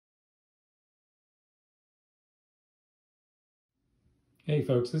Hey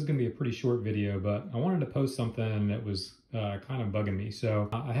folks, this is going to be a pretty short video, but I wanted to post something that was kind of bugging me. So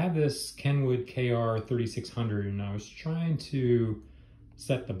I have this Kenwood KR-3600 and I was trying to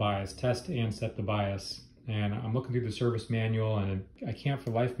set the bias, test and set the bias. And I'm looking through the service manual and I can't for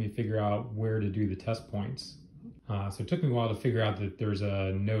the life of me figure out where to do the test points. So it took me a while to figure out that there's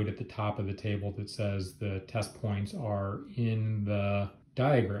a note at the top of the table that says the test points are in the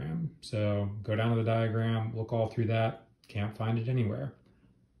diagram. So go down to the diagram, look all through that. Can't find it anywhere.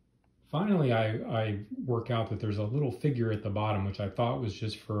 Finally, I work out that there's a little figure at the bottom, which I thought was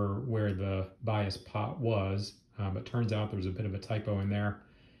just for where the bias pot was, but turns out there's a bit of a typo in there.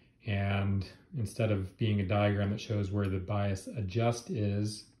 And instead of being a diagram that shows where the bias adjust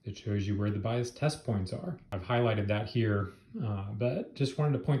is, it shows you where the bias test points are. I've highlighted that here, but just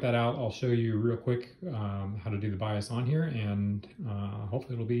wanted to point that out. I'll show you real quick how to do the bias on here, and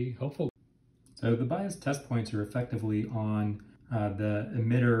hopefully it'll be helpful. So the bias test points are effectively on the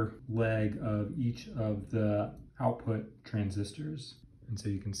emitter leg of each of the output transistors. And so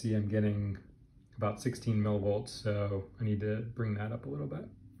you can see I'm getting about 16 millivolts, so I need to bring that up a little bit.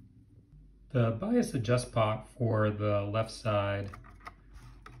 The bias adjust pot for the left side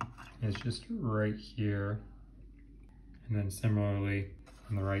is just right here. And then similarly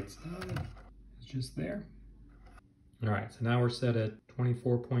on the right side, it's just there. All right, so now we're set at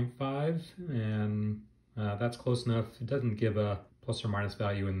 24.5 and that's close enough. It doesn't give a plus or minus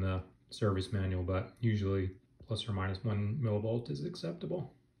value in the service manual, but usually plus or minus 1 millivolt is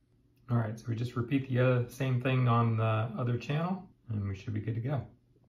acceptable. All right, so we just repeat the same thing on the other channel and we should be good to go.